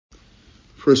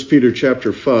1 Peter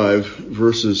chapter 5,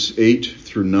 verses 8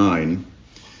 through 9.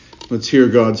 Let's hear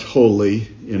God's holy,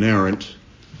 inerrant,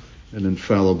 and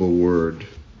infallible word.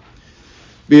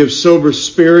 Be of sober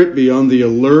spirit, be on the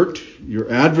alert.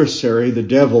 Your adversary, the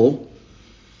devil,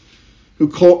 I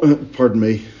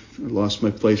lost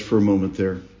my place for a moment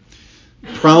there,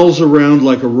 prowls around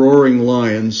like a roaring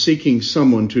lion, seeking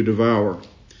someone to devour.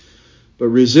 But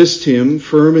resist him,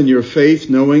 firm in your faith,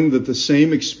 knowing that the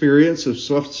same experience of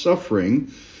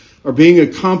suffering are being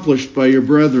accomplished by your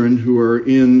brethren who are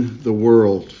in the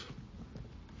world.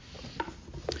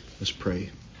 Let's pray.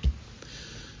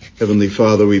 Heavenly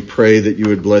Father, we pray that you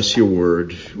would bless your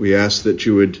word. We ask that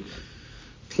you would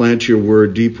plant your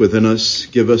word deep within us.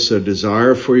 Give us a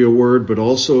desire for your word, but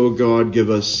also, God,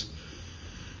 give us,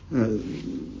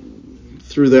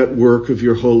 through that work of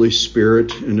your Holy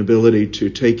Spirit, an ability to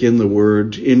take in the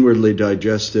word, inwardly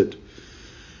digest it,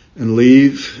 and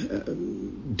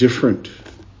leave different,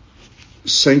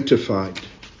 sanctified,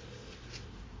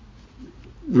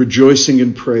 rejoicing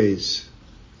in praise,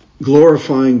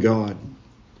 glorifying God,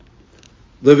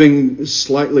 living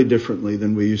slightly differently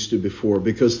than we used to before,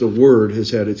 because the word has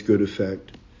had its good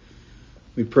effect.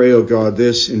 We pray, O God,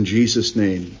 this in Jesus'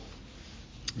 name.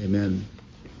 Amen.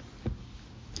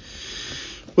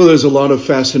 Well, there's a lot of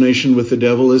fascination with the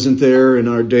devil, isn't there, in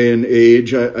our day and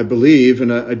age, I believe,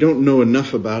 and I don't know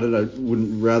enough about it. I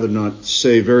wouldn't rather not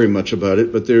say very much about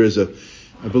it, but there is I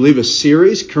believe, a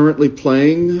series currently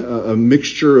playing, a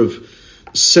mixture of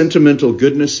sentimental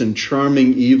goodness and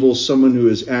charming evil, someone who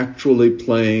is actually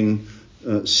playing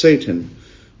Satan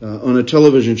on a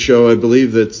television show, I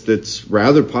believe, that's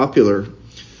rather popular.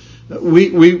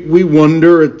 We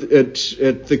wonder at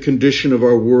the condition of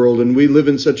our world, and we live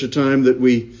in such a time that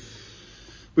we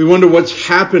wonder what's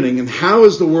happening and how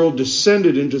has the world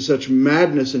descended into such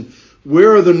madness, and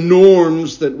where are the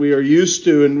norms that we are used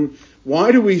to, and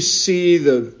why do we see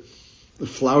the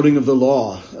flouting of the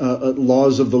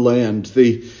laws of the land,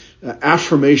 the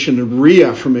affirmation and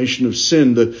reaffirmation of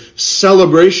sin, the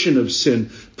celebration of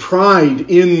sin, pride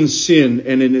in sin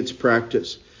and in its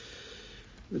practice.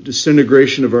 The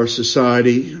disintegration of our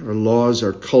society, our laws,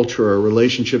 our culture, our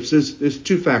relationships. There's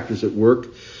two factors at work.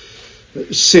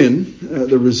 Sin,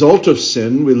 the result of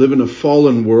sin. We live in a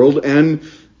fallen world, and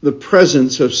the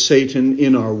presence of Satan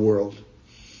in our world.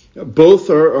 Both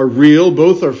are real.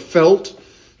 Both are felt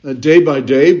day by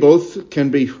day. Both can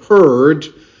be heard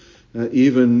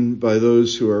even by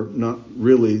those who are not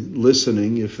really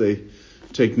listening if they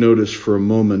take notice for a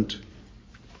moment.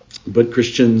 But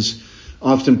Christians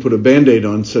often put a Band-Aid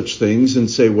on such things and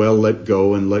say, well, let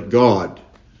go and let God.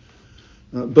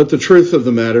 But the truth of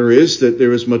the matter is that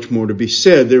there is much more to be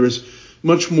said. There is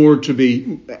much more to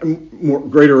be,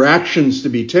 greater actions to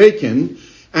be taken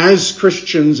as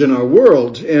Christians in our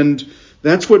world. And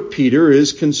that's what Peter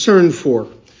is concerned for.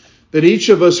 That each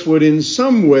of us would in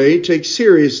some way take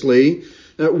seriously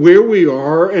where we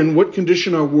are and what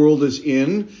condition our world is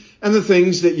in, and the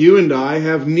things that you and I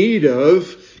have need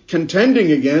of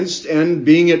contending against and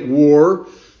being at war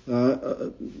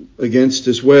against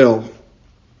as well.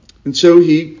 And so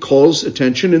he calls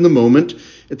attention in the moment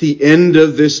at the end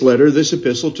of this letter, this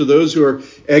epistle, to those who are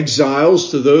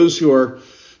exiles, to those who are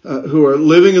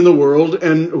living in the world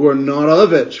and who are not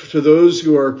of it, to those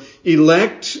who are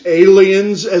elect,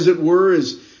 aliens, as it were,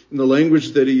 is in the language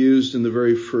that he used in the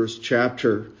very first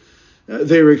chapter.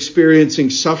 They are experiencing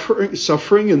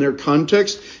suffering in their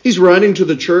context. He's writing to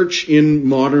the church in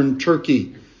modern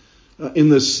Turkey, in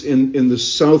the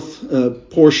south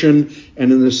portion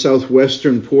and in the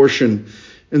southwestern portion.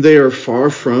 And they are far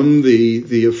from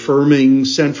the affirming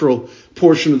central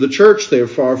portion of the church. They are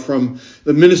far from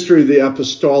the ministry of the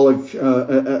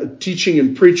apostolic teaching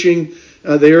and preaching.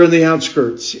 They are in the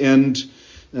outskirts, and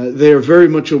they are very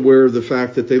much aware of the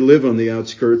fact that they live on the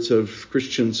outskirts of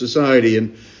Christian society,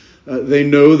 and they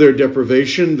know their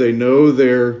deprivation. They know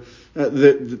they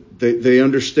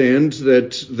understand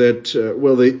that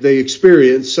they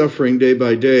experience suffering day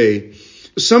by day.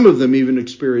 Some of them even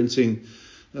experiencing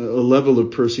a level of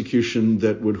persecution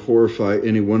that would horrify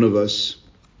any one of us.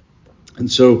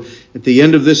 And so at the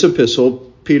end of this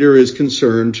epistle, Peter is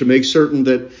concerned to make certain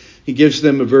that he gives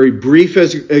them a very brief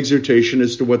exhortation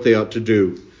as to what they ought to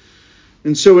do.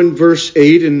 And so in verse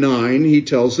 8 and 9, he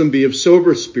tells them, be of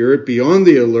sober spirit, be on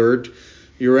the alert.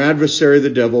 Your adversary, the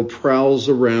devil, prowls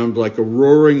around like a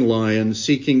roaring lion,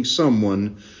 seeking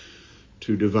someone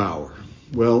to devour.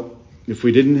 Well, if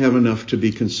we didn't have enough to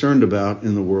be concerned about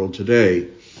in the world today,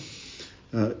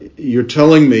 you're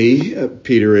telling me,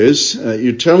 Peter is,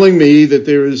 you're telling me that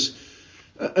there is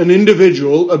an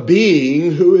individual, a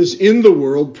being who is in the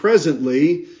world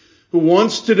presently who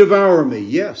wants to devour me.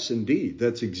 Yes, indeed.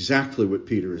 That's exactly what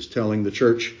Peter is telling the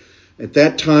church at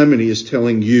that time, and he is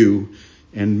telling you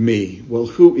and me. Well,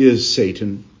 who is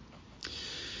Satan?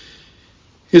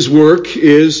 His work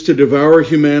is to devour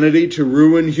humanity, to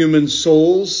ruin human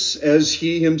souls as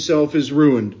he himself is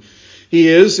ruined. He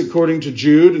is, according to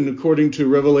Jude and according to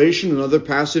Revelation and other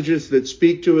passages that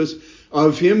speak to us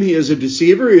of him, he is a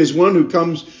deceiver. He is one who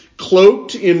comes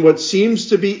cloaked in what seems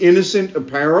to be innocent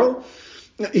apparel.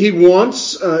 He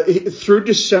wants, through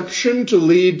deception, to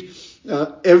lead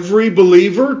every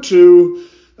believer to,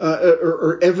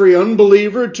 or every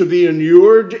unbeliever to be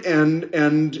inured and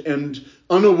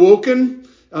unawoken.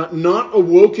 Not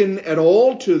awoken at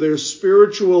all to their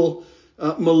spiritual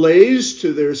malaise,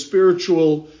 to their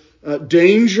spiritual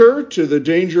danger, to the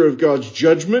danger of God's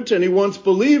judgment. And he wants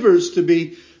believers to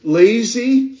be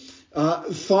lazy,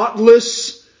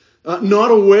 thoughtless, not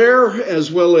aware,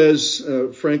 as well as,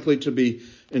 frankly, to be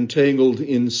entangled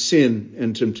in sin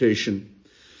and temptation.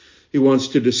 He wants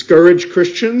to discourage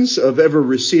Christians of ever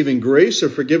receiving grace or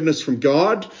forgiveness from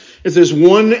God. If there's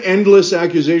one endless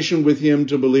accusation with him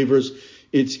to believers,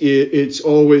 it's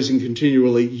always and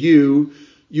continually, you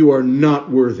are not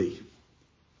worthy.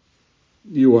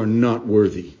 You are not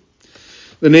worthy.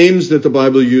 The names that the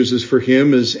Bible uses for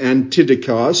him is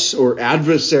antidikos, or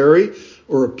adversary,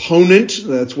 or opponent.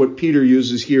 That's what Peter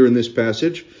uses here in this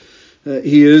passage.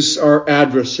 He is our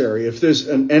adversary. If there's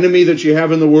an enemy that you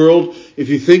have in the world, if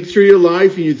you think through your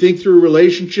life and you think through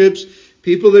relationships,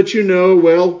 people that you know,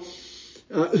 well,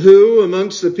 who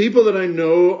amongst the people that I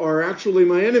know are actually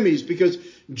my enemies? Because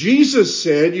Jesus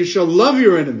said, you shall love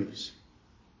your enemies.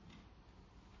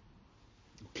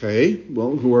 Okay,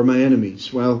 well, who are my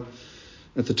enemies? Well,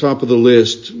 at the top of the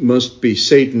list must be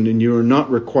Satan, and you are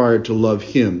not required to love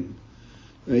him.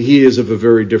 He is of a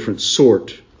very different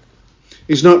sort.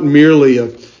 He's not merely a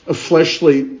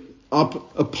fleshly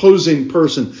opposing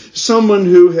person, someone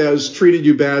who has treated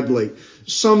you badly,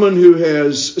 someone who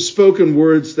has spoken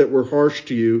words that were harsh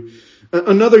to you,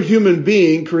 another human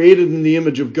being created in the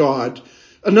image of God,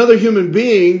 another human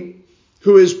being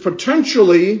who is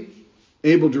potentially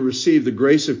able to receive the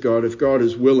grace of God if God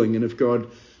is willing and if God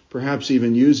perhaps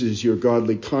even uses your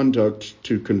godly conduct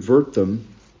to convert them.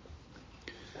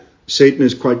 Satan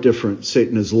is quite different.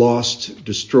 Satan is lost,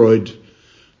 destroyed.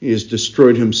 He has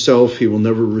destroyed himself. He will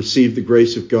never receive the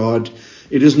grace of God.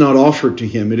 It is not offered to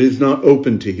him. It is not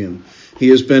open to him. He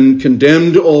has been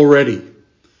condemned already,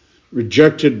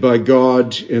 rejected by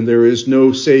God, and there is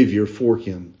no Savior for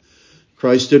him.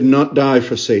 Christ did not die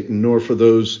for Satan, nor for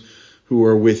those who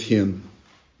are with him.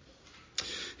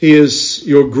 He is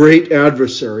your great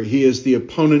adversary. He is the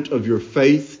opponent of your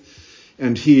faith,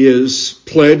 and he is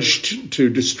pledged to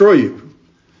destroy you,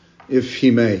 if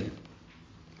he may.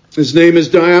 His name is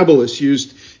Diabolus,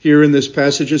 used here in this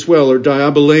passage as well, or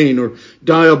Diabolane, or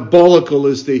diabolical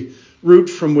is the root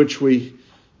from which we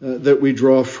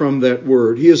draw from that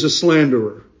word. He is a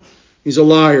slanderer. He's a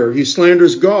liar. He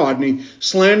slanders God, and he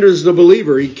slanders the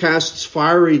believer. He casts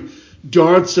fiery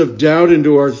darts of doubt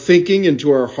into our thinking,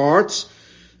 into our hearts,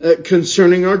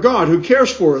 concerning our God, who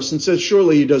cares for us, and says,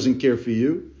 surely he doesn't care for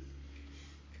you.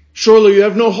 Surely you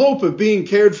have no hope of being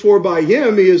cared for by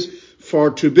him. He is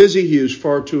far too busy. He is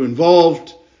far too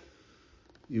involved.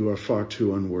 You are far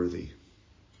too unworthy.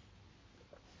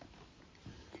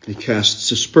 He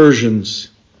casts aspersions.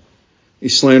 He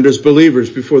slanders believers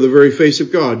before the very face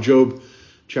of God. Job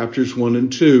chapters 1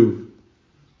 and 2.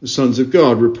 The sons of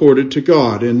God reported to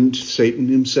God, and Satan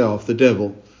himself, the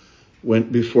devil,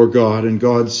 went before God, and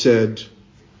God said,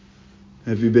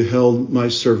 have you beheld my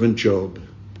servant Job?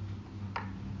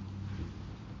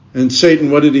 And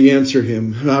Satan, what did he answer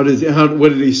him? What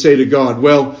did he say to God?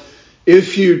 Well,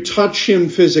 if you touch him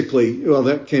physically, well,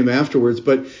 that came afterwards,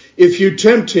 but if you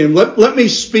tempt him, let me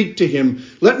speak to him.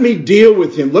 Let me deal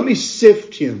with him. Let me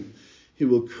sift him. He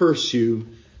will curse you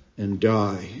and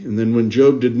die. And then when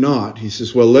Job did not, he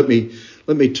says, well, let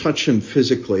me touch him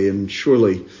physically. And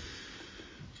surely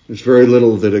there's very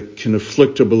little that it can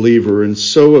afflict a believer, and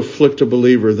so afflict a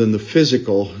believer than the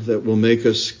physical that will make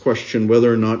us question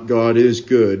whether or not God is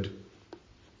good.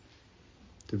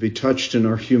 To be touched in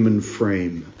our human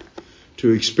frame,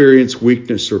 to experience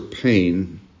weakness or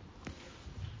pain.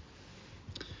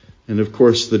 And of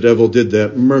course, the devil did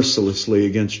that mercilessly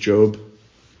against Job.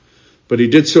 But he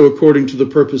did so according to the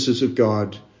purposes of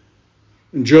God.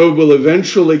 And Job will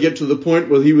eventually get to the point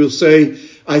where he will say,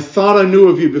 I thought I knew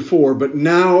of you before, but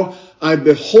now I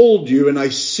behold you and I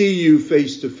see you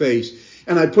face to face.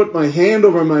 And I put my hand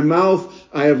over my mouth.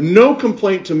 I have no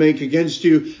complaint to make against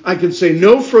you. I can say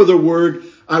no further word.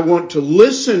 I want to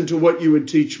listen to what you would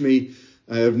teach me.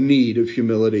 I have need of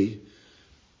humility.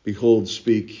 Behold,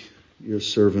 speak, your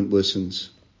servant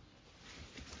listens.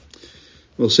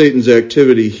 Well, Satan's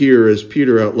activity here, as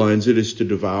Peter outlines it, is to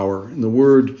devour. And the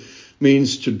word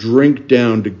means to drink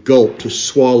down, to gulp, to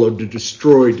swallow, to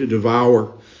destroy, to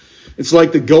devour. It's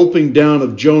like the gulping down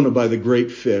of Jonah by the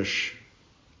great fish.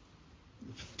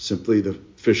 Simply the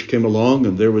fish came along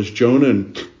and there was Jonah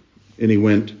and he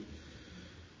went.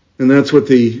 And that's what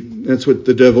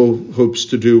the devil hopes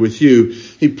to do with you.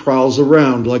 He prowls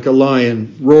around like a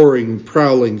lion, roaring,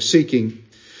 prowling, seeking.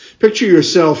 Picture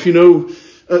yourself,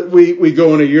 we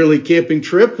go on a yearly camping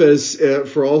trip as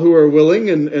for all who are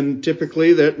willing, and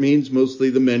typically that means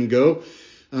mostly the men go.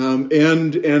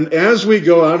 And as we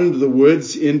go out into the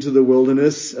woods, into the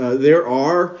wilderness, there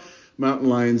are mountain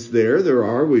lions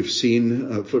there. We've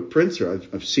seen footprints, or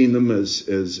I've seen them as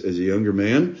a younger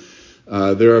man.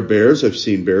 There are bears. I've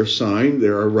seen bear sign.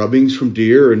 There are rubbings from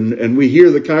deer, and we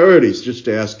hear the coyotes. Just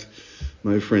ask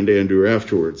my friend Andrew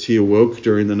afterwards. He awoke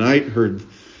during the night, heard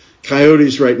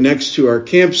coyotes right next to our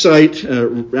campsite,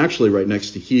 actually right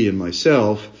next to he and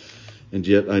myself, and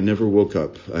yet I never woke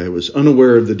up. I was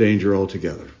unaware of the danger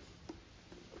altogether.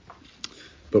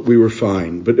 But we were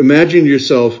fine. But imagine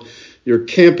yourself, you're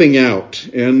camping out,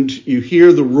 and you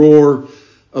hear the roar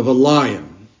of a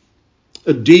lion,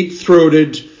 a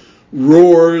deep-throated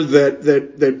roar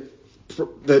that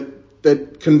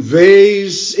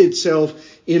conveys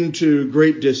itself into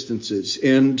great distances,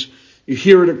 and you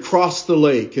hear it across the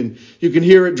lake, and you can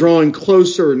hear it drawing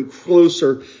closer and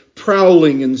closer,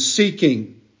 prowling and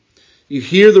seeking. You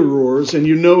hear the roars, and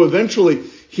you know eventually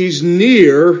he's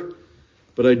near,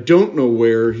 but I don't know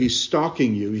where. He's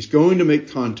stalking you. He's going to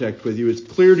make contact with you. It's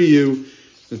clear to you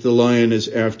that the lion is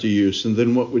after you. So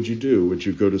then what would you do? Would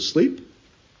you go to sleep?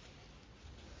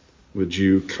 Would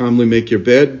you calmly make your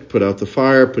bed, put out the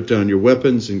fire, put down your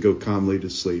weapons, and go calmly to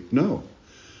sleep? No.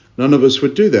 None of us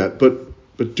would do that.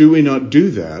 But do we not do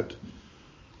that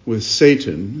with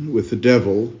Satan, with the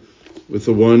devil, with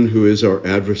the one who is our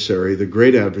adversary, the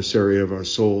great adversary of our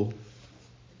soul?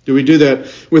 Do we do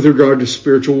that with regard to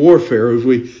spiritual warfare? Have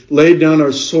we laid down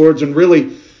our swords and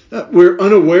really we're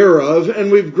unaware of,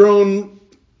 and we've grown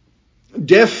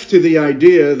deaf to the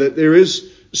idea that there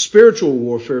is spiritual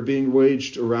warfare being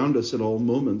waged around us at all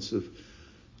moments of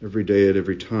every day at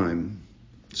every time?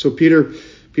 So Peter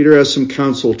has some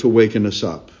counsel to waken us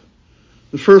up.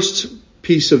 The first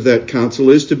piece of that counsel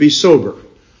is to be sober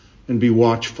and be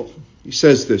watchful. He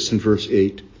says this in verse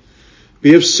 8.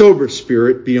 Be of sober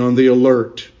spirit, be on the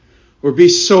alert, or be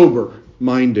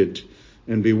sober-minded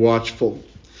and be watchful.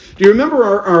 Do you remember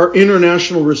our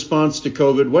international response to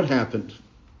COVID? What happened?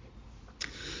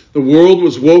 The world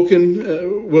was awoken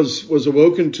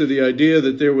to the idea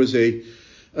that there was a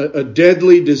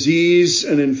deadly disease,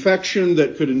 an infection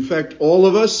that could infect all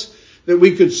of us, that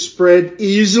we could spread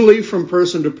easily from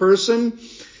person to person.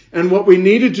 And what we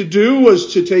needed to do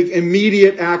was to take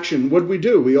immediate action. What did we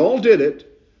do? We all did it,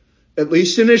 at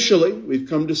least initially. We've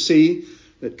come to see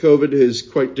that COVID is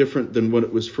quite different than what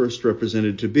it was first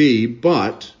represented to be,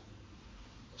 but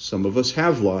some of us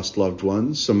have lost loved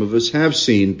ones. Some of us have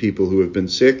seen people who have been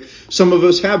sick. Some of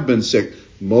us have been sick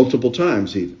multiple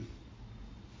times even.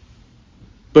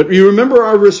 But you remember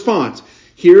our response.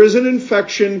 Here is an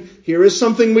infection. Here is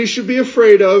something we should be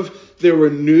afraid of. There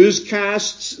were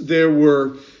newscasts. There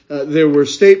were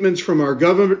statements from our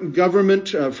government,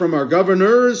 from our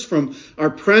governors, from our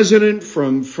president,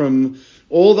 from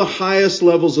all the highest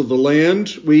levels of the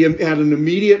land. We had an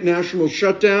immediate national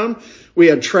shutdown. We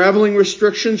had traveling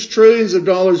restrictions. Trillions of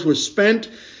dollars were spent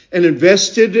and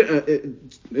invested,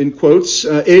 in quotes.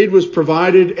 Aid was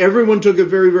provided. Everyone took it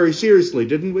very, very seriously,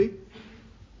 didn't we?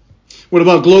 What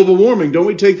about global warming? Don't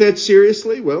we take that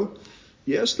seriously? Well,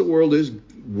 yes, the world is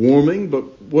warming,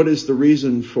 but what is the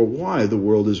reason for why the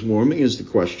world is warming is the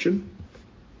question.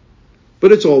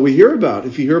 But it's all we hear about.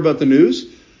 If you hear about the news,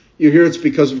 you hear it's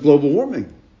because of global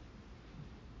warming.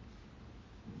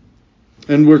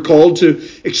 And we're called to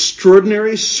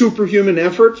extraordinary superhuman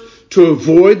effort to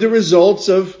avoid the results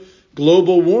of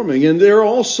global warming. And there are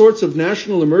all sorts of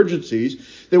national emergencies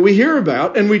that we hear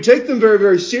about, and we take them very,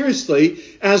 very seriously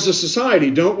as a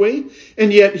society, don't we?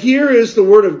 And yet here is the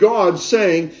Word of God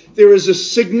saying there is a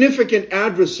significant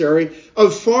adversary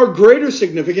of far greater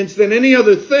significance than any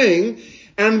other thing,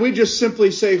 and we just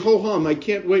simply say, ho-hum, I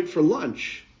can't wait for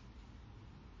lunch.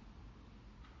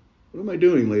 What am I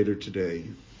doing later today?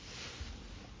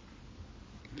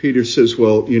 Peter says,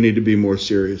 well, you need to be more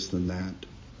serious than that.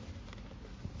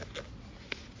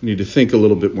 You need to think a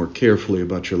little bit more carefully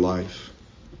about your life.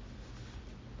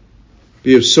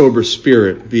 Be of sober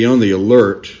spirit. Be on the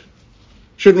alert.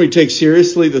 Shouldn't we take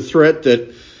seriously the threat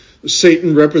that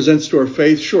Satan represents to our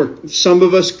faith. Sure, some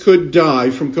of us could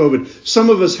die from COVID. Some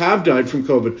of us have died from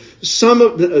COVID.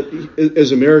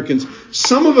 As Americans,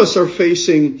 some of us are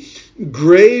facing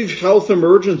grave health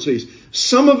emergencies.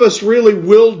 Some of us really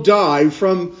will die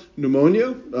from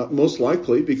pneumonia, most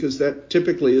likely, because that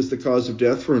typically is the cause of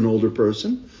death for an older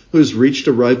person who has reached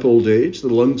a ripe old age. The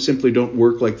lungs simply don't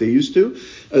work like they used to.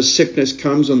 A sickness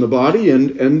comes on the body,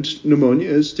 and pneumonia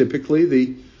is typically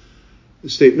the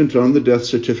statement on the death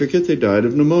certificate. They died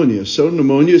of pneumonia. So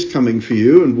pneumonia is coming for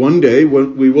you, and one day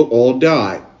we will all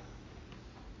die.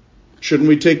 Shouldn't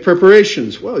we take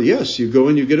preparations? Well, yes, you go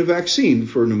and you get a vaccine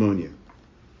for pneumonia.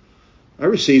 I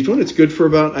received one. It's good for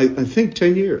about, I think,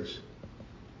 10 years.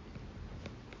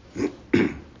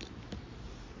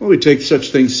 Well, we take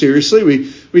such things seriously.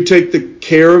 We take the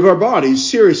care of our bodies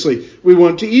seriously. We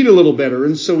want to eat a little better,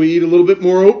 and so we eat a little bit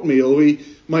more oatmeal. We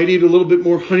might eat a little bit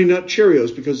more Honey Nut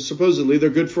Cheerios because supposedly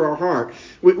they're good for our heart.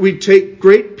 We take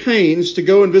great pains to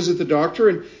go and visit the doctor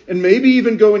and maybe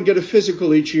even go and get a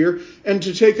physical each year, and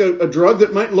to take a drug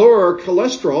that might lower our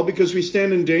cholesterol because we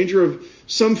stand in danger of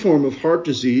some form of heart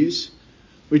disease.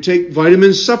 We take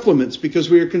vitamin supplements because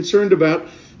we are concerned about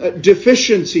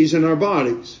deficiencies in our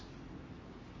bodies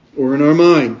or in our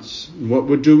minds. What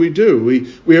we do?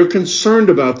 We are concerned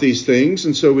about these things,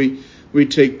 and so we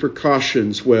take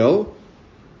precautions. Well,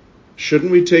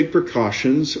 shouldn't we take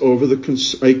precautions over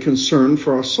a concern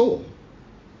for our soul?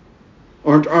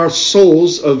 Aren't our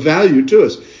souls of value to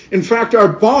us? In fact, our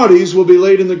bodies will be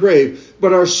laid in the grave,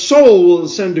 but our soul will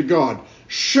ascend to God.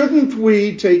 Shouldn't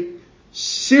we take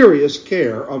serious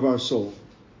care of our soul?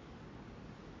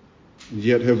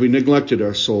 Yet have we neglected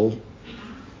our soul?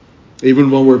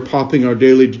 Even while we're popping our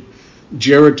daily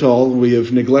Geritol, we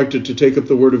have neglected to take up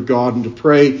the Word of God and to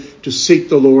pray, to seek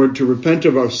the Lord, to repent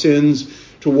of our sins,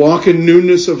 to walk in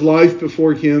newness of life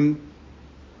before Him.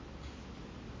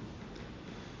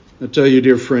 I tell you,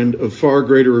 dear friend, of far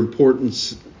greater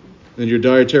importance than your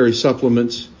dietary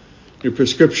supplements, your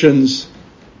prescriptions,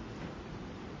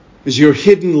 is your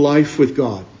hidden life with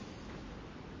God.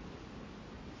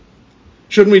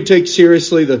 Shouldn't we take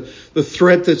seriously the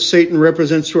threat that Satan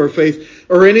represents to our faith?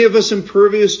 Are any of us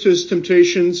impervious to his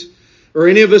temptations? Are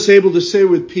any of us able to say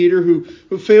with Peter, who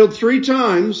failed 3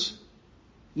 times,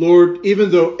 Lord,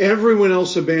 even though everyone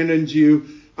else abandons you,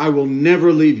 I will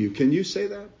never leave you. Can you say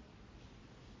that?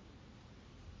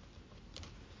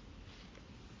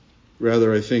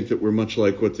 Rather, I think that we're much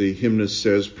like what the hymnist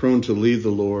says, prone to leave the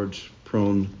Lord,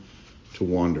 prone to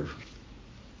wander.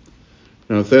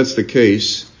 Now, if that's the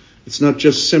case, it's not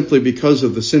just simply because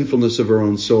of the sinfulness of our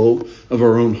own soul, of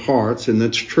our own hearts, and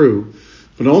that's true,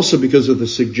 but also because of the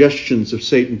suggestions of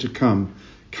Satan to come.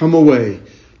 Come away.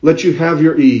 Let you have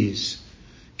your ease.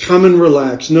 Come and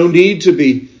relax. No need to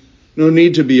be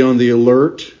on the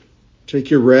alert. Take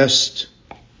your rest.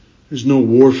 There's no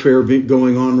warfare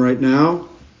going on right now.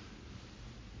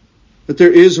 But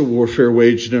there is a warfare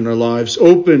waged in our lives.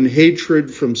 Open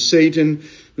hatred from Satan,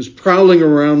 who's prowling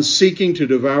around seeking to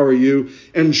devour you.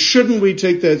 And shouldn't we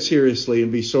take that seriously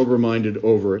and be sober-minded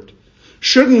over it?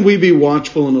 Shouldn't we be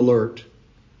watchful and alert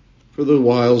for the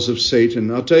wiles of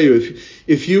Satan? I'll tell you,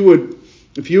 if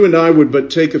you and I would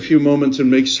but take a few moments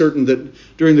and make certain that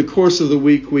during the course of the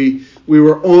week we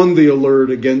were on the alert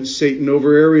against Satan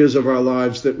over areas of our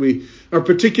lives that we are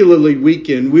particularly weak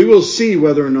in, we will see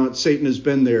whether or not Satan has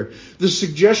been there. The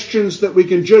suggestions that we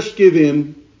can just give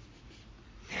in,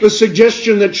 the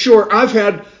suggestion that, sure, I've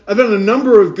had a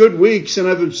number of good weeks and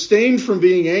I've abstained from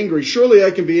being angry. Surely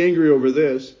I can be angry over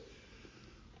this.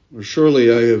 Or surely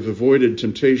I have avoided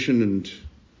temptation and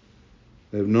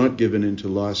I have not given in to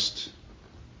lust.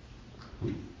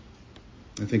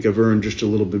 I think I've earned just a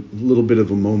little bit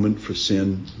of a moment for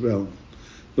sin. Well,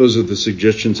 those are the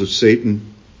suggestions of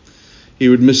Satan. He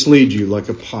would mislead you like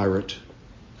a pirate.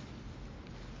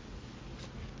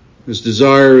 His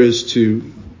desire is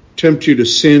to tempt you to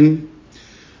sin,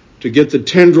 to get the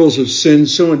tendrils of sin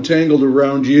so entangled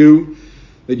around you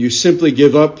that you simply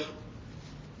give up.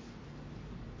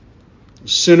 A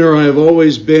sinner I have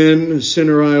always been, a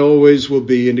sinner I always will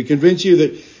be, and to convince you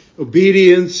that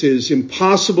obedience is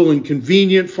impossible,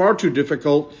 inconvenient, far too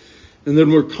difficult, and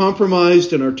then we're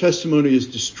compromised and our testimony is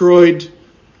destroyed.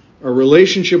 Our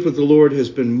relationship with the Lord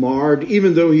has been marred.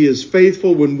 Even though He is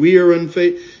faithful when we are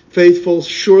unfaithful,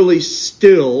 surely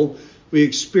still we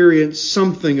experience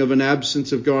something of an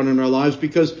absence of God in our lives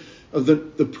because of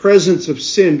the presence of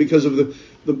sin, because of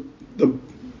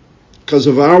because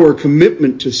of our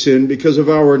commitment to sin, because of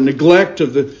our neglect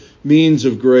of the means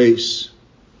of grace.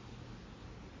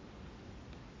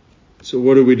 So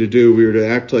what are we to do? We are to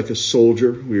act like a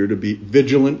soldier. We are to be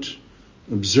vigilant,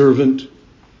 observant,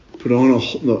 put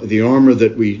on the armor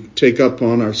that we take up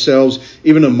on ourselves.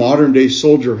 Even a modern day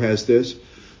soldier has this.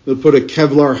 They'll put a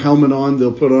Kevlar helmet on.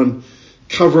 They'll put on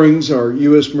coverings. Our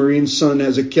U.S. Marine son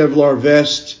has a Kevlar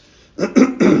vest.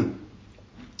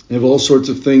 They have all sorts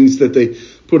of things that they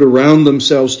put around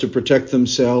themselves to protect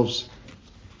themselves.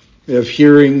 They have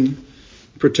hearing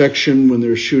protection when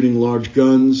they're shooting large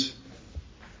guns.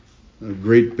 A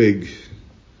great big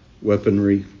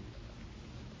weaponry.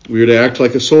 We are to act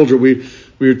like a soldier. We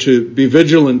are to be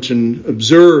vigilant and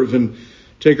observe and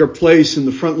take our place in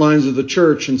the front lines of the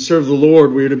church and serve the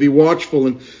Lord. We are to be watchful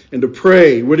and to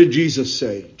pray. What did Jesus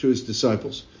say to his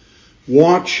disciples?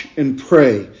 Watch and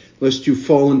pray, lest you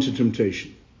fall into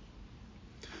temptation.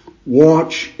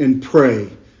 Watch and pray,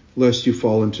 lest you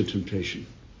fall into temptation.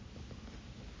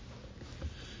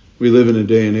 We live in a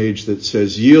day and age that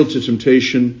says, yield to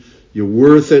temptation, you're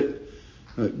worth it.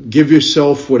 Give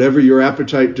yourself whatever your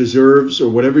appetite deserves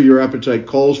or whatever your appetite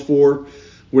calls for.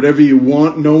 Whatever you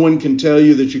want, no one can tell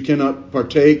you that you cannot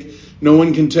partake. No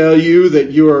one can tell you that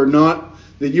you are not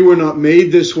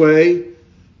made this way.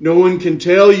 No one can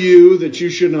tell you that you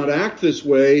should not act this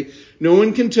way. No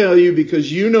one can tell you,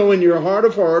 because you know in your heart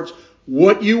of hearts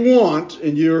what you want,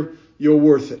 and you're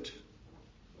worth it.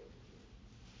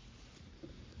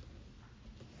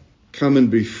 Come and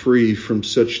be free from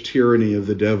such tyranny of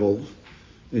the devil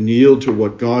and yield to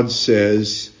what God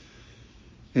says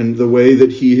and the way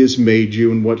that he has made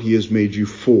you and what he has made you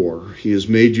for. He has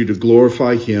made you to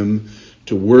glorify him,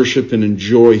 to worship and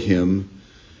enjoy him,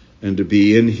 and to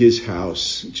be in his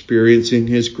house, experiencing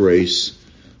his grace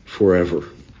forever.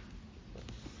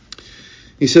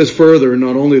 He says further,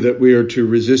 not only that we are to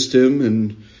resist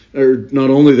him, or not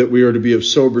only that we are to be of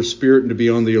sober spirit and to be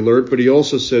on the alert, but he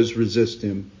also says resist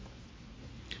him.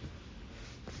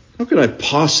 How could I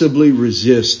possibly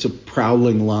resist a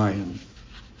prowling lion?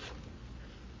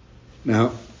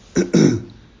 Now,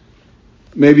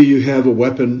 maybe you have a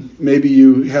weapon. Maybe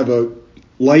you have a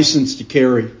license to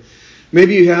carry.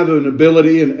 Maybe you have an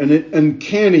ability, an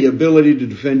uncanny ability to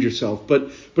defend yourself. But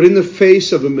in the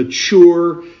face of a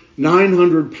mature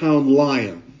 900-pound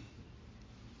lion,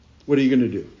 what are you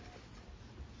going to do?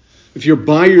 If you're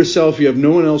by yourself, you have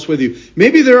no one else with you.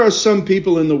 Maybe there are some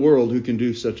people in the world who can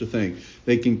do such a thing.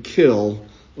 They can kill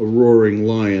a roaring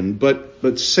lion.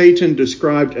 But Satan,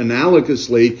 described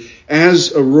analogously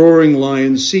as a roaring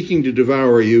lion seeking to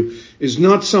devour you, is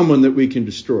not someone that we can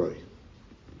destroy.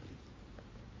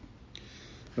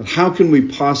 But how can we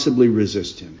possibly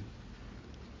resist him?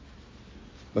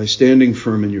 By standing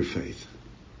firm in your faith.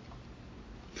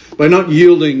 By not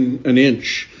yielding an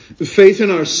inch. The faith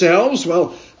in ourselves,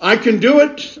 well, I can do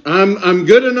it. I'm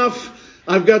good enough.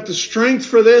 I've got the strength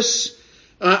for this.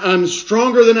 I'm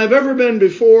stronger than I've ever been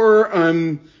before.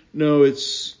 No,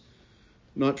 it's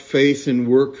not faith in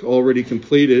work already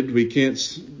completed. We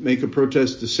can't make a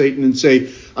protest to Satan and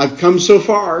say, I've come so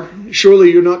far.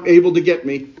 Surely you're not able to get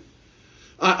me.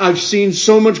 I've seen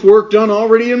so much work done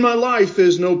already in my life.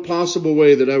 There's no possible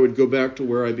way that I would go back to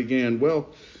where I began. Well,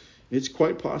 it's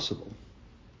quite possible.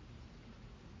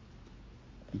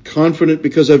 I'm confident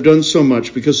because I've done so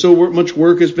much, because so much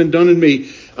work has been done in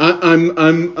me.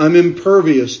 I'm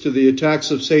impervious to the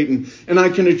attacks of Satan, and I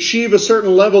can achieve a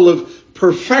certain level of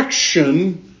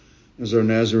perfection, as our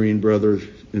Nazarene brothers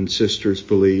and sisters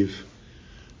believe,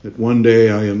 that one day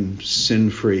I am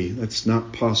sin-free. That's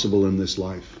not possible in this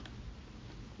life.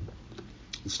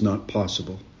 It's not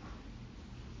possible.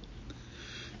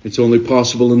 It's only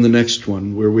possible in the next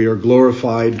one, where we are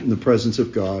glorified in the presence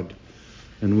of God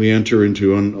and we enter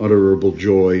into unutterable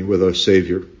joy with our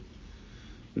Savior.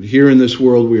 But here in this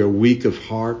world, we are weak of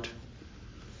heart.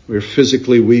 We are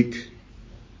physically weak.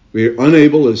 We are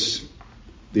unable, as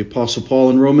the Apostle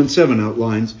Paul in Romans 7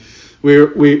 outlines, we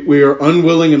are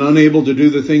unwilling and unable to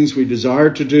do the things we desire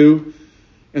to do.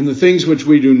 And the things which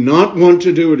we do not want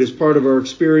to do, it is part of our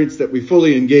experience that we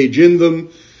fully engage in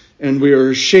them, and we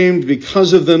are ashamed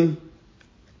because of them.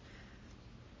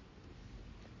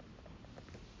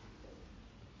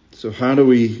 So how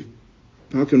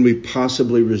can we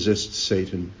possibly resist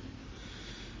Satan?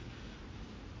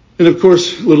 And of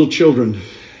course, little children,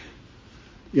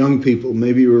 young people,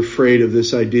 maybe you're afraid of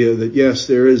this idea that yes,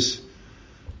 there is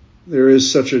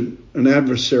such an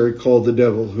adversary called the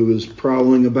devil who is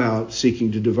prowling about,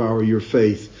 seeking to devour your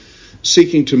faith,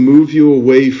 seeking to move you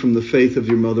away from the faith of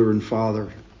your mother and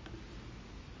father,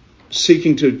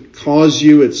 seeking to cause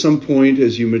you at some point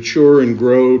as you mature and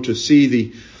grow to see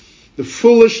the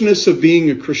foolishness of being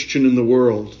a Christian in the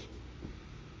world.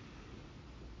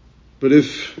 But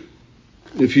if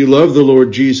you love the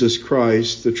Lord Jesus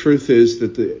Christ, the truth is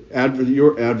that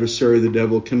your adversary, the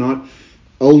devil, cannot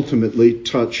ultimately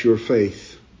touch your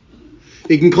faith.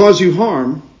 He can cause you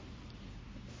harm,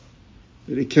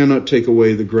 but he cannot take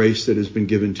away the grace that has been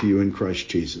given to you in Christ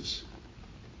Jesus.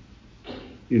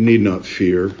 You need not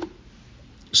fear.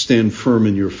 Stand firm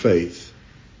in your faith.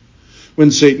 When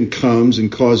Satan comes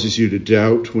and causes you to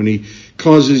doubt, when he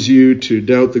causes you to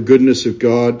doubt the goodness of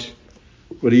God,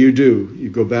 what do? You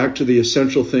go back to the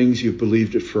essential things you've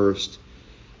believed at first.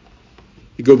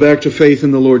 You go back to faith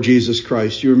in the Lord Jesus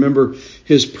Christ. You remember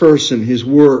his person, his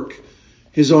work,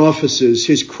 his offices,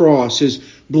 his cross, his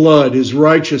blood, his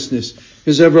righteousness,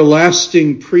 his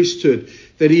everlasting priesthood,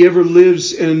 that he ever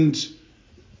lives and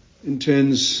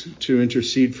intends to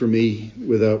intercede for me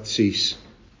without cease.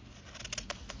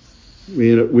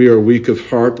 We are weak of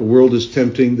heart. The world is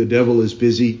tempting. The devil is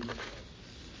busy.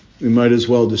 We might as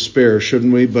well despair,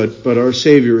 shouldn't we? But our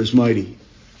Savior is mighty.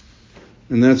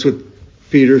 And that's what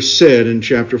Peter said in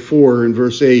chapter 4 and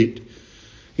verse 8.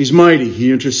 He's mighty.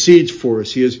 He intercedes for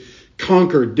us. He has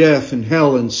conquered death and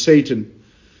hell and Satan.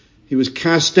 He was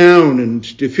cast down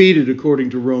and defeated according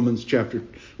to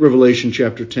Revelation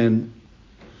chapter 10.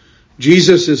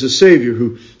 Jesus is a Savior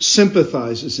who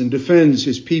sympathizes and defends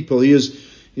his people. He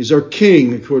is our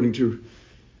King according to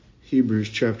Hebrews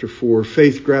chapter 4.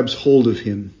 Faith grabs hold of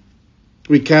him.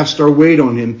 We cast our weight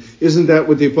on him. Isn't that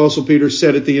what the Apostle Peter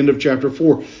said at the end of chapter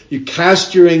 4? You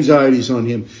cast your anxieties on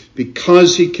him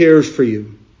because he cares for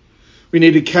you. We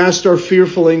need to cast our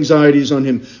fearful anxieties on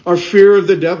him. Our fear of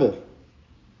the devil.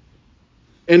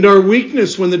 And our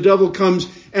weakness when the devil comes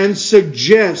and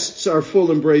suggests our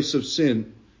full embrace of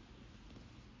sin.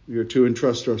 We are to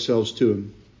entrust ourselves to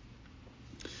him.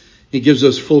 He gives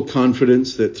us full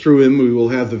confidence that through him we will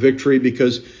have the victory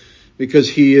because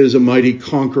he is a mighty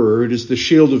conqueror. It is the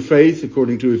shield of faith,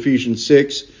 according to Ephesians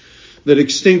 6, that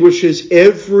extinguishes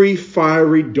every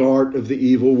fiery dart of the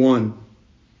evil one.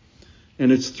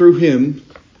 And it's through him,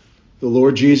 the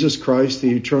Lord Jesus Christ,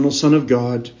 the eternal Son of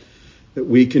God, that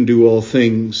we can do all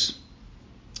things.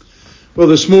 Well,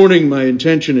 this morning my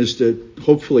intention is to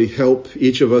hopefully help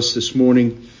each of us this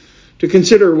morning to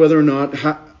consider whether or not,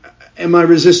 am I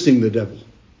resisting the devil?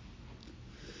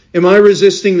 Am I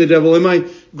resisting the devil? Am I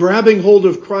grabbing hold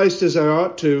of Christ as I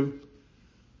ought to?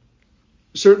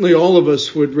 Certainly all of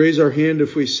us would raise our hand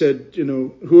if we said,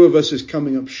 who of us is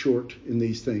coming up short in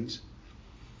these things?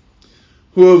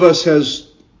 Who of us has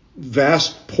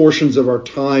vast portions of our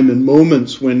time and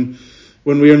moments when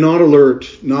we are not alert,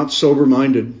 not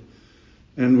sober-minded,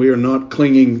 and we are not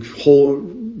clinging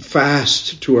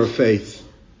fast to our faith?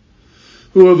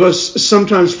 Who of us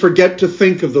sometimes forget to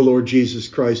think of the Lord Jesus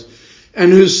Christ, and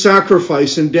whose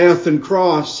sacrifice and death and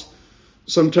cross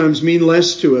sometimes mean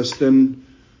less to us than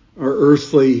our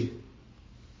earthly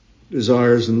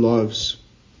desires and loves?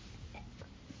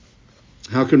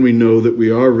 How can we know that we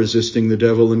are resisting the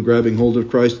devil and grabbing hold of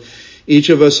Christ? Each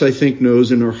of us, I think,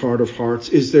 knows in our heart of hearts,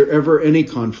 is there ever any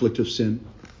conflict of sin?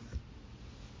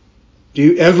 Do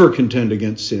you ever contend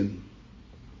against sin?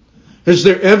 Has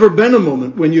there ever been a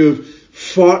moment when you have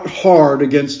fought hard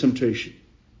against temptation?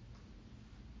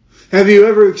 Have you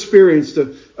ever experienced a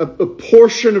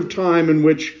portion of time in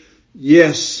which,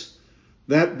 yes,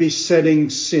 that besetting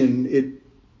sin,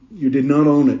 you did not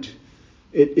own it.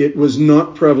 It was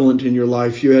not prevalent in your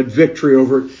life. You had victory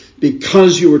over it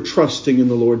because you were trusting in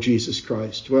the Lord Jesus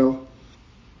Christ. Well,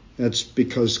 that's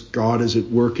because God is at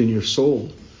work in your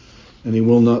soul. And he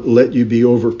will not let you be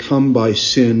overcome by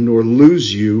sin or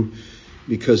lose you,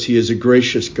 because he is a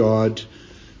gracious God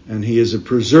and he is a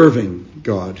preserving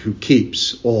God who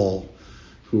keeps all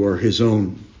who are his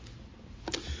own.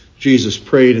 Jesus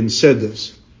prayed and said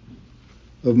this,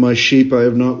 "Of my sheep I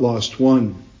have not lost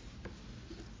one.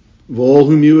 Of all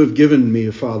whom you have given me,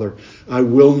 Father, I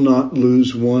will not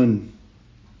lose one."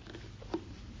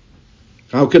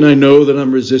 How can I know that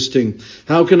I'm resisting?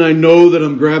 How can I know that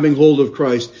I'm grabbing hold of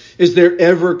Christ? Is there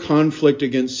ever conflict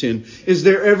against sin? Is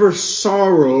there ever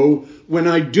sorrow when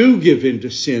I do give in to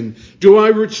sin? Do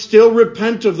I still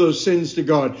repent of those sins to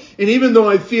God? And even though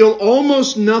I feel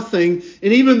almost nothing,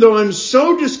 and even though I'm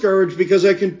so discouraged because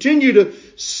I continue to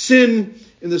sin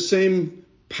in the same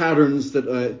patterns that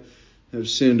I have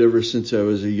sinned ever since I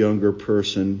was a younger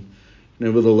person,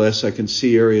 nevertheless, I can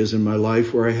see areas in my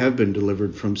life where I have been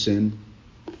delivered from sin.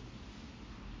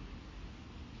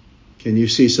 Can you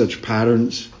see such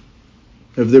patterns?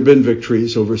 Have there been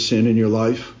victories over sin in your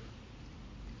life?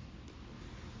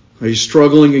 Are you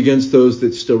struggling against those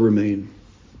that still remain?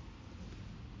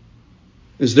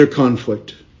 Is there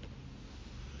conflict?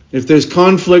 If there's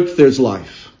conflict, there's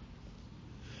life.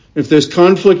 If there's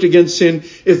conflict against sin,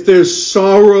 if there's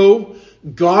sorrow,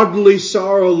 godly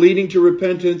sorrow leading to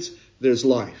repentance, there's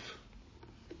life.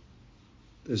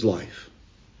 There's life.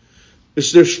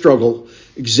 It's their struggle.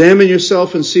 Examine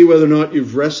yourself and see whether or not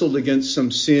you've wrestled against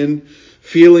some sin,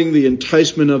 feeling the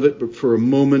enticement of it but for a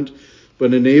moment,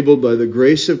 but enabled by the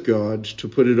grace of God to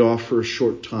put it off for a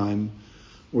short time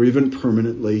or even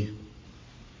permanently.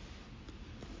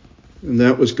 And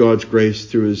that was God's grace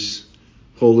through His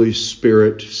Holy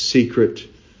Spirit, secret,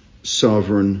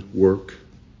 sovereign work.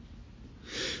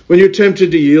 When you're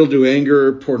tempted to yield to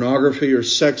anger, pornography, or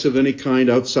sex of any kind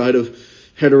outside of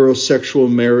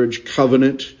heterosexual marriage,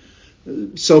 covenant,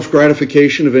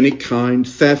 self-gratification of any kind,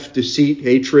 theft, deceit,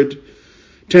 hatred,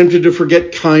 tempted to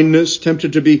forget kindness,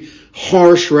 tempted to be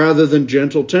harsh rather than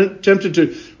gentle, tempted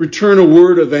to return a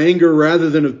word of anger rather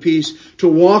than of peace, to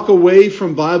walk away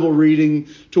from Bible reading,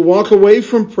 to walk away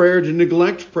from prayer, to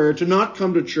neglect prayer, to not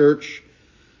come to church,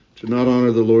 to not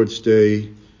honor the Lord's day.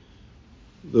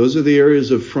 Those are the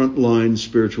areas of frontline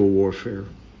spiritual warfare.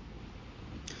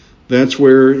 That's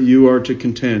where you are to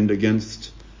contend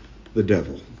against the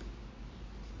devil,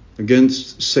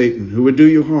 against Satan, who would do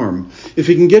you harm. If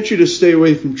he can get you to stay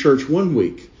away from church 1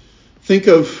 week, think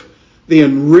of the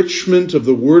enrichment of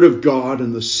the Word of God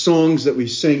and the songs that we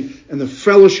sing and the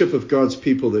fellowship of God's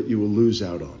people that you will lose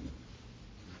out on.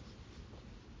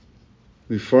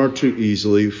 We far too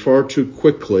easily, far too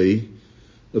quickly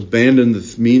abandon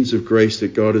the means of grace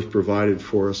that God has provided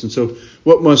for us. And so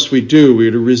what must we do? We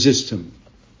are to resist him.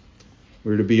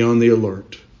 We are to be on the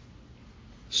alert,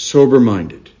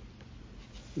 sober-minded,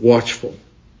 watchful.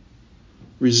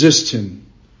 Resist him,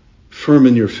 firm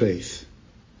in your faith.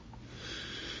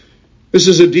 This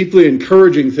is a deeply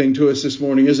encouraging thing to us this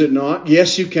morning, is it not?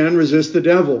 Yes, you can resist the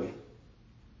devil.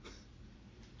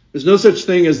 There's no such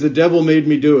thing as the devil made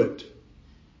me do it.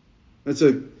 That's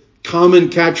a common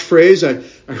catchphrase.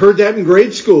 I heard that in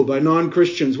grade school by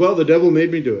non-Christians. Well, the devil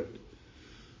made me do it.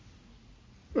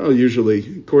 Well,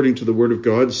 usually, according to the Word of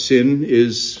God, sin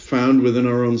is found within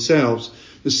our own selves.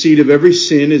 The seed of every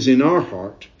sin is in our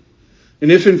heart.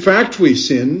 And if in fact we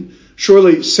sin,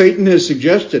 surely Satan has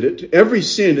suggested it. Every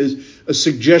sin is a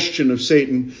suggestion of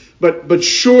Satan. But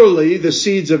surely the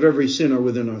seeds of every sin are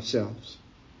within ourselves.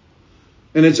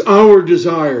 And it's our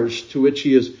desires to which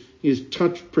he has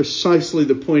touched precisely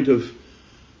the point of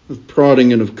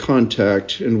prodding and of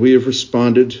contact. And we have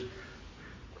responded.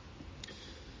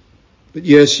 But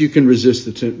yes, you can resist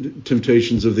the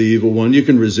temptations of the evil one. You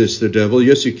can resist the devil.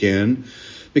 Yes, you can.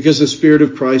 Because the Spirit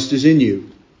of Christ is in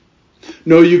you.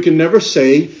 No, you can never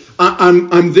say,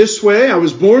 I'm this way, I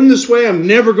was born this way, I'm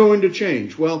never going to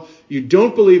change. Well, you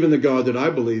don't believe in the God that I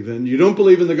believe in. You don't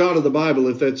believe in the God of the Bible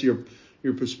if that's your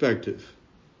perspective.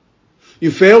 You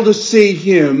fail to see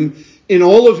him in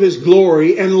all of his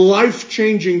glory and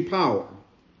life-changing power.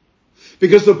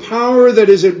 Because the power that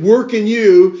is at work in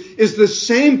you is the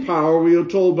same power, we are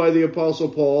told by the Apostle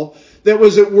Paul, that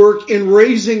was at work in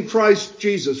raising Christ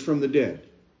Jesus from the dead.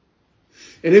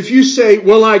 And if you say,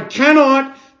 well, I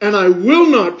cannot and I will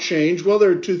not change, well, there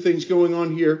are two things going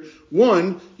on here.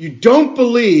 One, you don't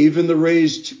believe in the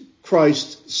raised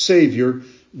Christ Savior,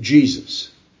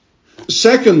 Jesus.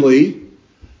 Secondly,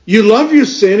 you love your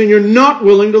sin and you're not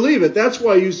willing to leave it. That's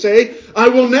why you say, I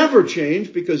will never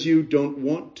change, because you don't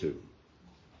want to.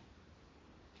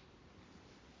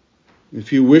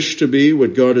 If you wish to be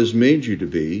what God has made you to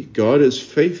be, God is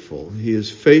faithful. He is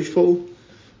faithful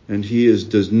and he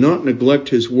does not neglect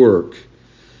his work.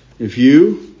 If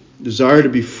you desire to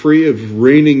be free of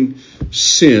reigning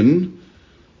sin,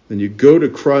 then you go to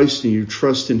Christ and you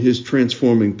trust in his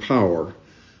transforming power,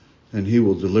 and he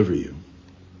will deliver you.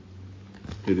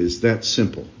 It is that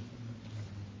simple.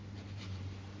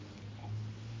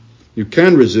 You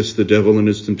can resist the devil and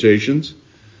his temptations.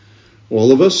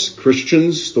 All of us,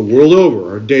 Christians the world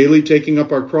over, are daily taking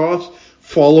up our cross,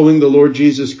 following the Lord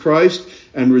Jesus Christ,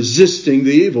 and resisting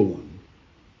the evil one.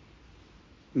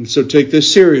 And so take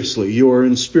this seriously. You are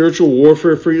in spiritual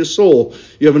warfare for your soul.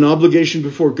 You have an obligation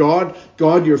before God.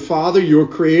 God, your Father, your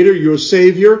Creator, your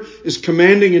Savior, is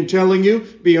commanding and telling you,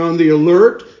 be on the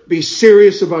alert, be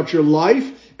serious about your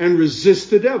life, and resist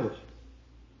the devil.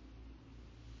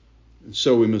 And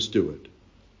so we must do it.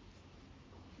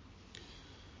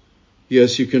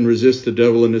 Yes, you can resist the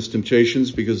devil and his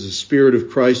temptations because the Spirit of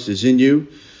Christ is in you.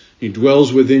 He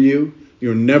dwells within you.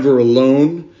 You're never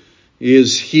alone.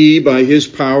 He, by his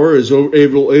power, is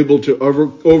able to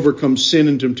overcome sin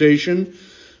and temptation.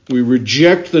 We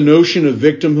reject the notion of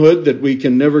victimhood, that we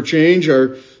can never change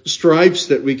our stripes,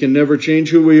 that we can never change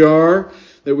who we are,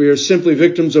 that we are simply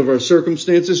victims of our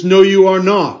circumstances. No, you are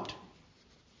not.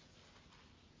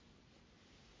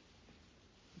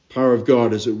 The power of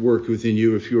God is at work within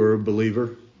you if you are a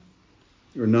believer.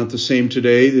 You're not the same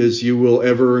today as you will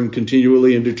ever and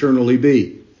continually and eternally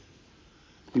be.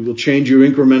 He will change you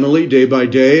incrementally, day by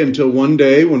day, until one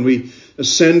day when we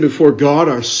ascend before God,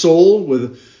 our soul,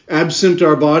 with absent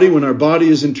our body, when our body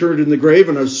is interred in the grave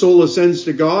and our soul ascends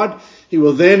to God, He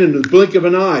will then, in the blink of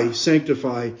an eye,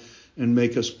 sanctify and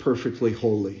make us perfectly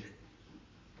holy.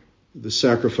 The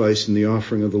sacrifice and the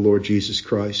offering of the Lord Jesus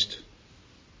Christ.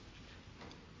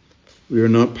 We are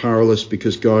not powerless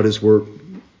because God is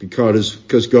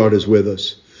because God is with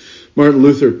us. Martin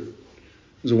Luther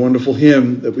has a wonderful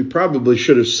hymn that we probably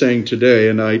should have sang today,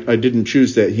 and I didn't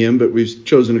choose that hymn, but we've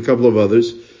chosen a couple of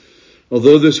others.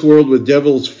 Although this world with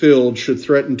devils filled should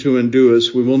threaten to undo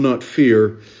us, we will not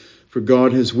fear, for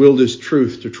God has willed His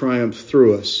truth to triumph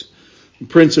through us. The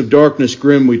Prince of darkness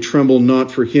grim, we tremble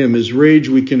not for Him. His rage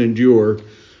we can endure,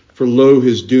 for lo,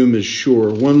 His doom is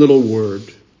sure. One little word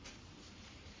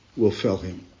will fell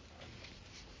Him.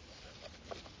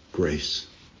 Grace,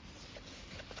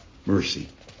 mercy,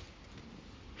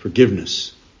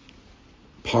 forgiveness,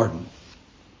 pardon.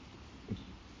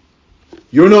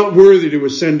 You're not worthy to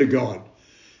ascend to God.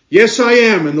 Yes, I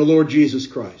am in the Lord Jesus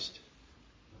Christ.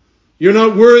 You're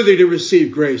not worthy to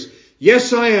receive grace.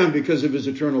 Yes, I am because of His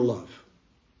eternal love.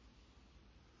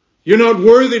 You're not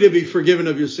worthy to be forgiven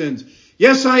of your sins.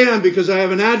 Yes, I am because I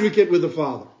have an advocate with the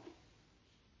Father.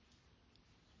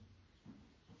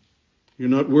 You're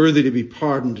not worthy to be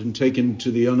pardoned and taken to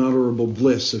the unutterable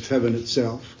bliss of heaven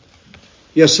itself.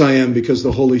 Yes, I am because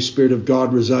the Holy Spirit of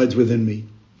God resides within me.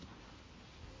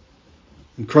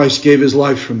 And Christ gave His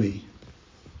life for me.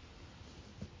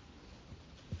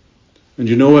 And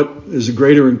you know what? There's a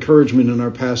greater encouragement in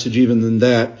our passage even than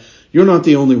that. You're not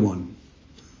the only one.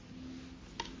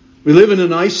 We live in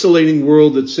an isolating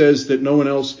world that says that no one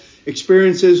else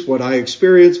experiences what I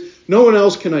experience. No one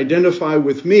else can identify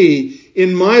with me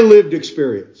in my lived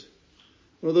experience.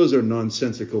 Well, those are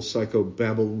nonsensical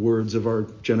psychobabble words of our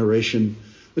generation.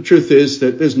 The truth is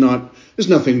that there's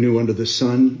nothing new under the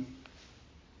sun.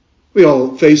 We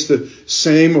all face the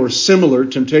same or similar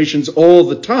temptations all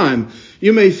the time.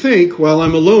 You may think, well,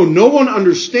 I'm alone. No one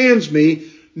understands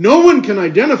me. No one can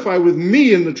identify with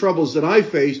me in the troubles that I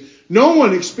face. No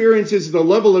one experiences the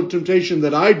level of temptation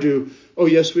that I do. Oh,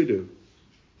 yes, we do.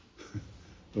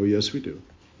 Oh, yes, we do.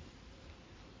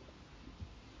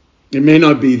 It may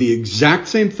not be the exact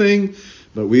same thing,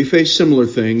 but we face similar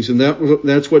things. And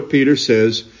that's what Peter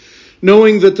says.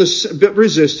 Knowing that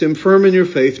resist him, firm in your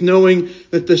faith, knowing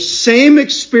that the same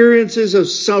experiences of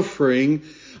suffering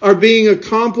are being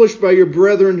accomplished by your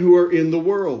brethren who are in the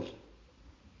world.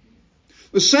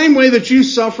 The same way that you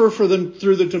suffer through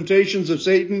the temptations of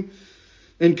Satan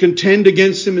and contend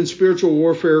against him in spiritual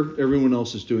warfare, everyone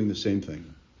else is doing the same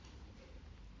thing.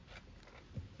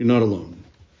 You're not alone.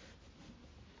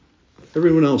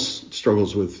 Everyone else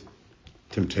struggles with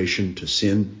temptation to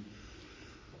sin,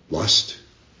 lust,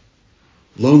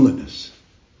 loneliness,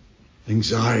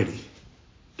 anxiety,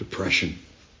 depression,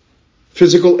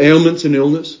 physical ailments and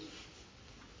illness.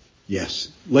 Yes,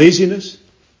 laziness,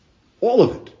 all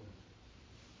of it.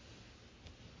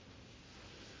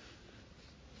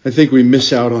 I think we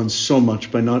miss out on so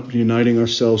much by not uniting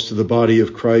ourselves to the body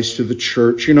of Christ, to the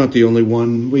church. You're not the only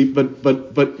one.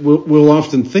 But we'll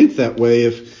often think that way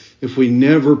if we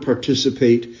never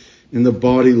participate in the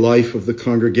body life of the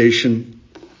congregation.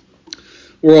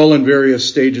 We're all in various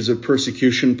stages of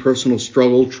persecution, personal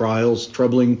struggle, trials,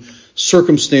 troubling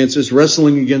circumstances,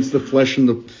 wrestling against the flesh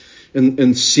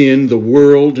and sin, the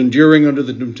world, enduring under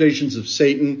the temptations of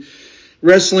Satan,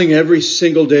 wrestling every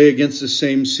single day against the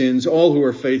same sins. All who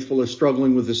are faithful are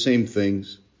struggling with the same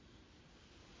things.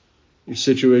 Your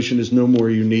situation is no more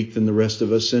unique than the rest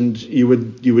of us, and you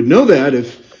would know that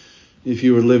if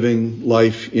you were living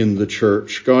life in the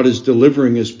church. God is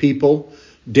delivering His people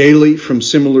daily from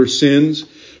similar sins,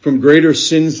 from greater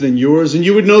sins than yours, and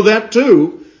you would know that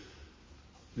too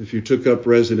if you took up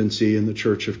residency in the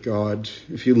church of God,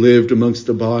 if you lived amongst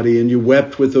the body and you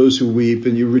wept with those who weep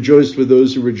and you rejoiced with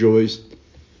those who rejoiced,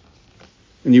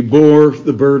 and you bore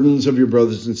the burdens of your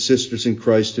brothers and sisters in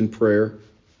Christ in prayer.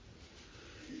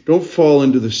 Don't fall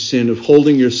into the sin of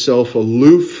holding yourself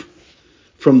aloof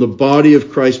from the body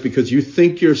of Christ because you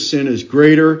think your sin is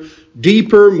greater,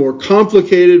 deeper, more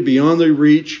complicated, beyond the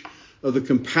reach of the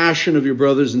compassion of your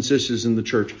brothers and sisters in the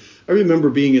church. I remember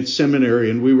being at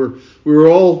seminary and we were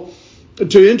all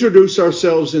to introduce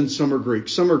ourselves in Summer Greek.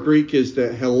 Summer Greek is the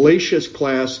hellacious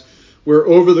class where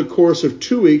over the course of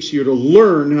 2 weeks you're to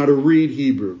learn how to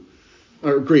read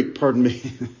Greek, pardon me.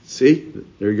 See?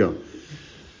 There you go.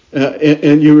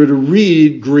 And you were to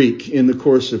read Greek in the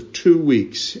course of 2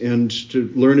 weeks and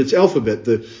to learn its alphabet,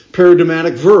 the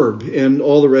paradigmatic verb, and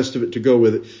all the rest of it to go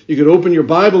with it. You could open your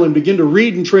Bible and begin to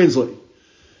read and translate.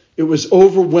 It was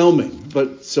overwhelming.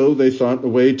 But so they thought the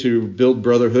way to build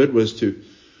brotherhood was to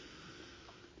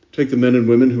take the men and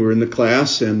women who were in the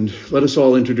class and let us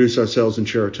all introduce ourselves and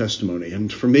share our testimony.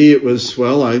 And for me, it was,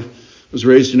 I was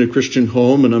raised in a Christian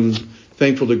home, and I'm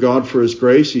thankful to God for His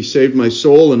grace. He saved my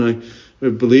soul, and I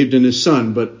believed in His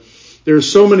Son. But there are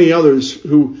so many others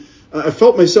who I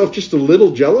felt myself just a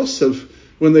little jealous of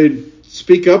when they'd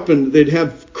speak up and they'd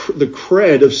have the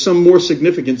cred of some more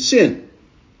significant sin.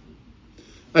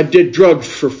 I did drugs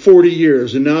for 40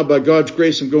 years, and now by God's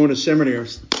grace I'm going to seminary.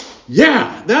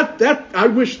 Yeah, that I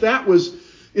wish that was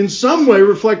in some way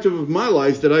reflective of my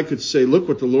life, that I could say, look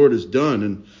what the Lord has done.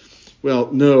 And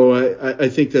well, no, I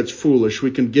think that's foolish.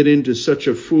 We can get into such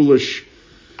a foolish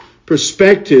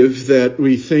perspective that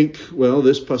we think, well,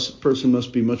 this person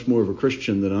must be much more of a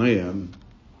Christian than I am.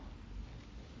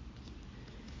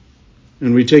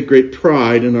 And we take great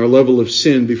pride in our level of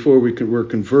sin before we're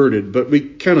converted, but we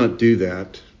cannot do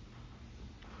that.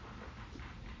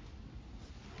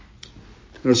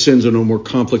 Our sins are no more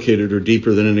complicated or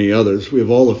deeper than any others. We have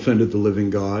all offended the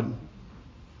living God.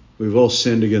 We've all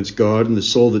sinned against God, and the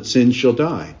soul that sins shall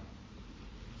die.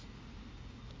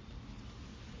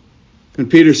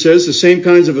 And Peter says the same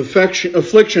kinds of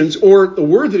afflictions, or the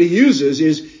word that he uses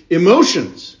is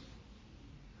emotions.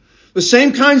 The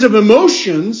same kinds of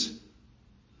emotions,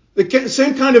 the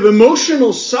same kind of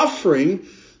emotional suffering,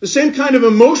 the same kind of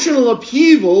emotional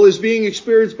upheaval is being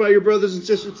experienced by your brothers and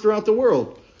sisters throughout the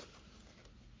world.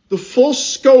 The full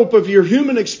scope of your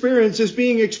human experience is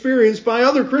being experienced by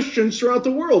other Christians throughout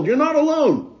the world. You're not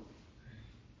alone.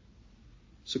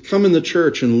 So come in the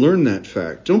church and learn that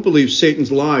fact. Don't believe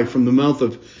Satan's lie from the mouth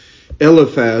of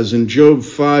Eliphaz in Job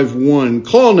 5:1.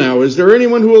 Call now, is there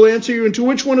anyone who will answer you? And to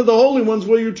which one of the holy ones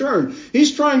will you turn?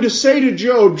 He's trying to say to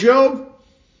Job,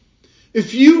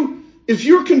 if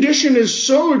your condition is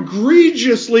so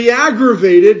egregiously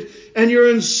aggravated and you're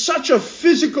in such a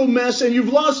physical mess and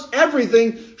you've lost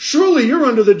everything, surely you're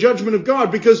under the judgment of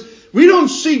God, because we don't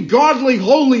see godly,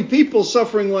 holy people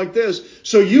suffering like this,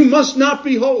 so you must not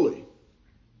be holy.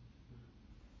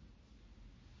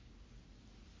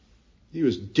 He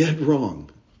was dead wrong.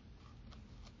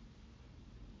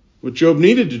 What Job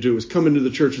needed to do was come into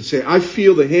the church and say, I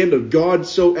feel the hand of God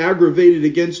so aggravated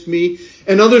against me.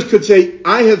 And others could say,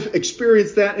 I have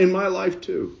experienced that in my life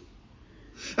too.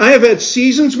 I have had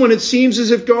seasons when it seems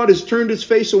as if God has turned His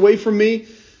face away from me,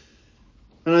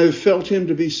 and I have felt Him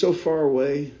to be so far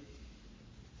away.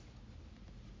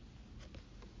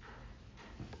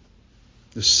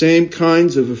 The same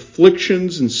kinds of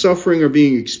afflictions and suffering are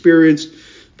being experienced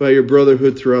by your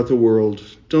brotherhood throughout the world.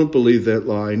 Don't believe that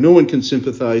lie. No one can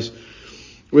sympathize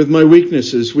with my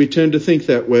weaknesses. We tend to think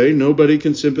that way. Nobody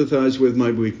can sympathize with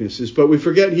my weaknesses. But we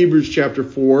forget Hebrews chapter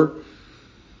 4.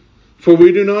 For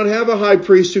we do not have a high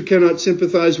priest who cannot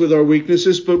sympathize with our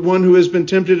weaknesses, but one who has been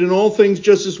tempted in all things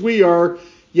just as we are,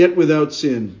 yet without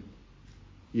sin.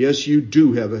 Yes, you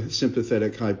do have a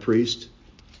sympathetic high priest.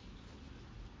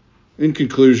 In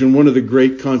conclusion, one of the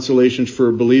great consolations for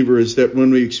a believer is that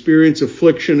when we experience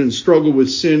affliction and struggle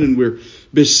with sin and we're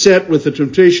beset with the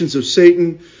temptations of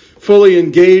Satan, fully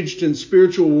engaged in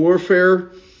spiritual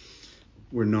warfare,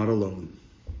 we're not alone.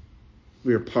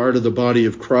 We are part of the body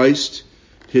of Christ,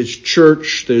 His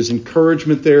church. There's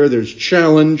encouragement there. There's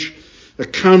challenge,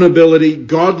 accountability,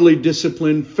 godly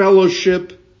discipline,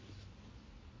 fellowship.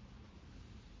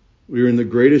 We are in the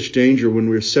greatest danger when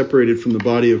we're separated from the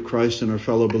body of Christ and our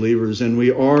fellow believers, and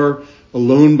we are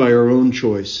alone by our own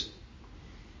choice.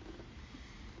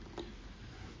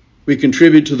 We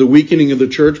contribute to the weakening of the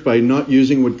church by not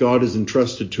using what God has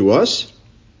entrusted to us,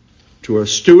 to our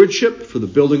stewardship for the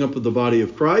building up of the body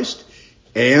of Christ,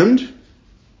 and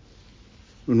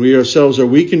when we ourselves are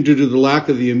weakened due to the lack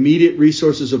of the immediate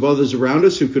resources of others around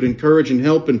us who could encourage and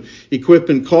help and equip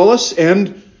and call us,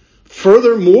 and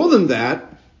further, more than that,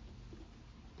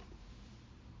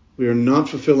 we are not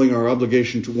fulfilling our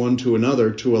obligation to one to another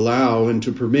to allow and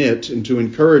to permit and to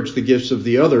encourage the gifts of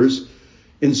the others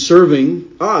in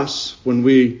serving us when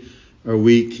we are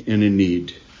weak and in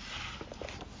need.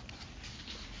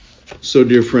 So,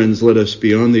 dear friends, let us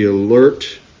be on the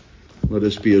alert. Let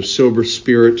us be of sober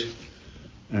spirit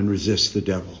and resist the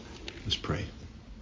devil. Let's pray.